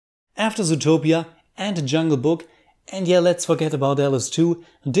After Zootopia and Jungle Book, and yeah, let's forget about Alice too,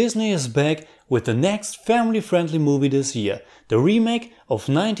 Disney is back with the next family-friendly movie this year, the remake of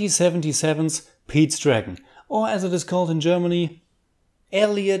 1977's Pete's Dragon, or as it is called in Germany,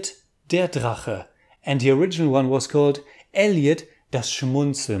 Elliot der Drache. And the original one was called Elliot das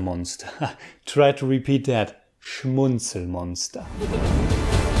Schmunzelmonster. Try to repeat that. Schmunzelmonster.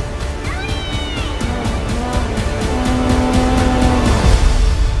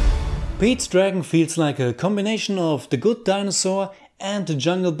 Pete's Dragon feels like a combination of The Good Dinosaur and The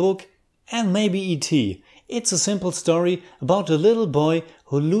Jungle Book and maybe E.T. It's a simple story about a little boy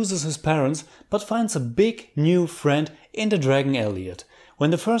who loses his parents but finds a big new friend in the dragon Elliot. When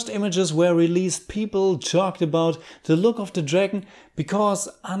the first images were released, people talked about the look of the dragon because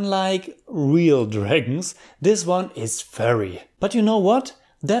unlike real dragons, this one is furry. But you know what?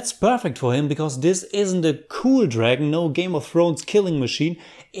 That's perfect for him because this isn't a cool dragon, no Game of Thrones killing machine.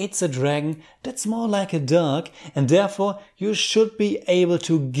 It's a dragon that's more like a dog and therefore you should be able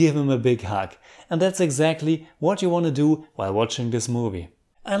to give him a big hug. And that's exactly what you want to do while watching this movie.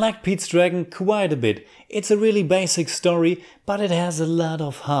 I like Pete's Dragon quite a bit. It's a really basic story, but it has a lot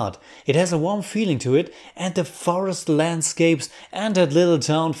of heart. It has a warm feeling to it, and the forest landscapes and that little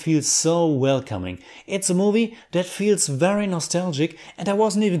town feels so welcoming. It's a movie that feels very nostalgic, and I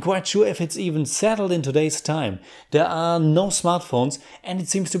wasn't even quite sure if it's even settled in today's time. There are no smartphones, and it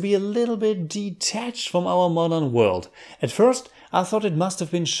seems to be a little bit detached from our modern world. At first, I thought it must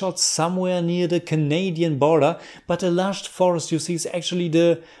have been shot somewhere near the Canadian border, but the lush forest you see is actually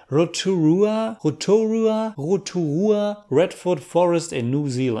the Rotorua Redford forest in New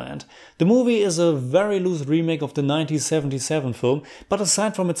Zealand. The movie is a very loose remake of the 1977 film, but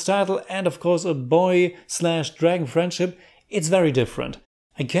aside from its title and of course a boy/dragon friendship, it's very different.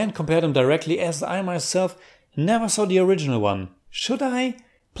 I can't compare them directly as I myself never saw the original one. Should I?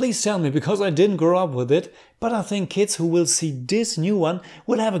 Please tell me, because I didn't grow up with it, but I think kids who will see this new one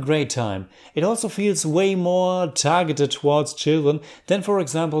will have a great time. It also feels way more targeted towards children than for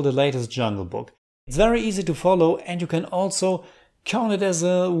example the latest Jungle Book. It's very easy to follow and you can also count it as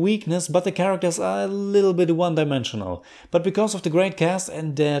a weakness, but the characters are a little bit one-dimensional. But because of the great cast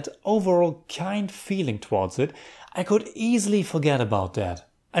and that overall kind feeling towards it, I could easily forget about that.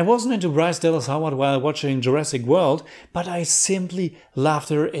 I wasn't into Bryce Dallas Howard while watching Jurassic World, but I simply loved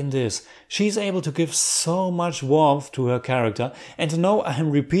her in this. She's able to give so much warmth to her character, and I know I'm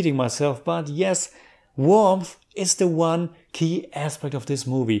repeating myself, but yes, warmth is the one key aspect of this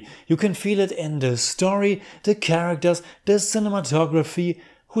movie. You can feel it in the story, the characters, the cinematography,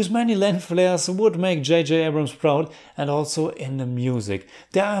 whose many lens flares would make J.J. Abrams proud, and also in the music.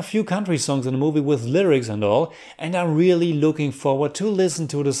 There are a few country songs in the movie with lyrics and all, and I'm really looking forward to listen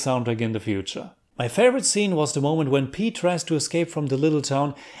to the soundtrack in the future. My favorite scene was the moment when Pete tries to escape from the little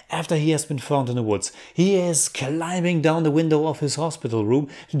town after he has been found in the woods. He is climbing down the window of his hospital room,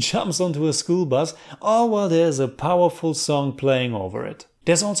 jumps onto a school bus, all while there's a powerful song playing over it.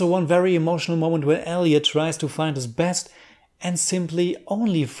 There's also one very emotional moment where Elliot tries to find his best and simply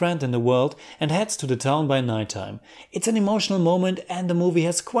only friend in the world and heads to the town by nighttime. It's an emotional moment and the movie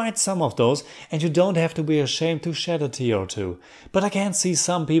has quite some of those and you don't have to be ashamed to shed a tear or two. But I can see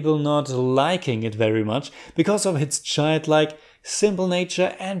some people not liking it very much because of its childlike, simple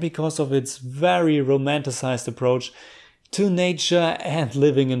nature and because of its very romanticized approach to nature and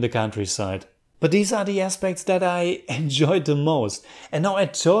living in the countryside. But these are the aspects that I enjoyed the most. And now I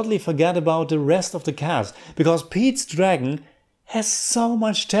totally forgot about the rest of the cast, because Pete's Dragon has so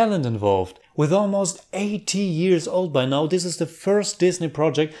much talent involved. With almost 80 years old by now, this is the first Disney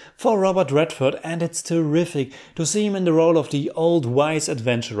project for Robert Redford and it's terrific to see him in the role of the old wise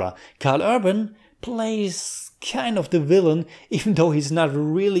adventurer. Karl Urban plays kind of the villain, even though he's not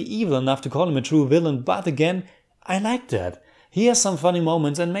really evil enough to call him a true villain, but again, I like that. He has some funny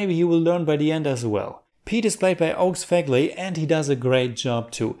moments and maybe he will learn by the end as well. Pete is played by Fegley and he does a great job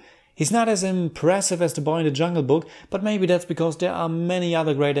too. He's not as impressive as the boy in the Jungle Book, but maybe that's because there are many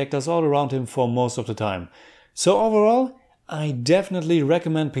other great actors all around him for most of the time. So overall, I definitely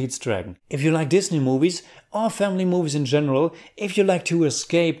recommend Pete's Dragon. If you like Disney movies or family movies in general, if you like to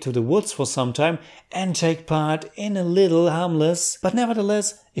escape to the woods for some time and take part in a little harmless, but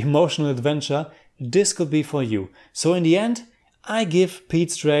nevertheless emotional adventure, this could be for you. So in the end, I give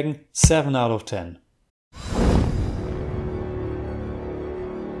Pete's Dragon 7 out of 10.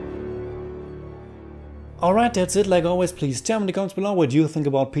 Alright, that's it. Like always, please tell me in the comments below what you think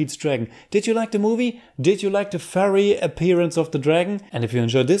about Pete's Dragon. Did you like the movie? Did you like the furry appearance of the dragon? And if you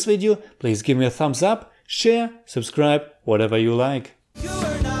enjoyed this video, please give me a thumbs up, share, subscribe, whatever you like.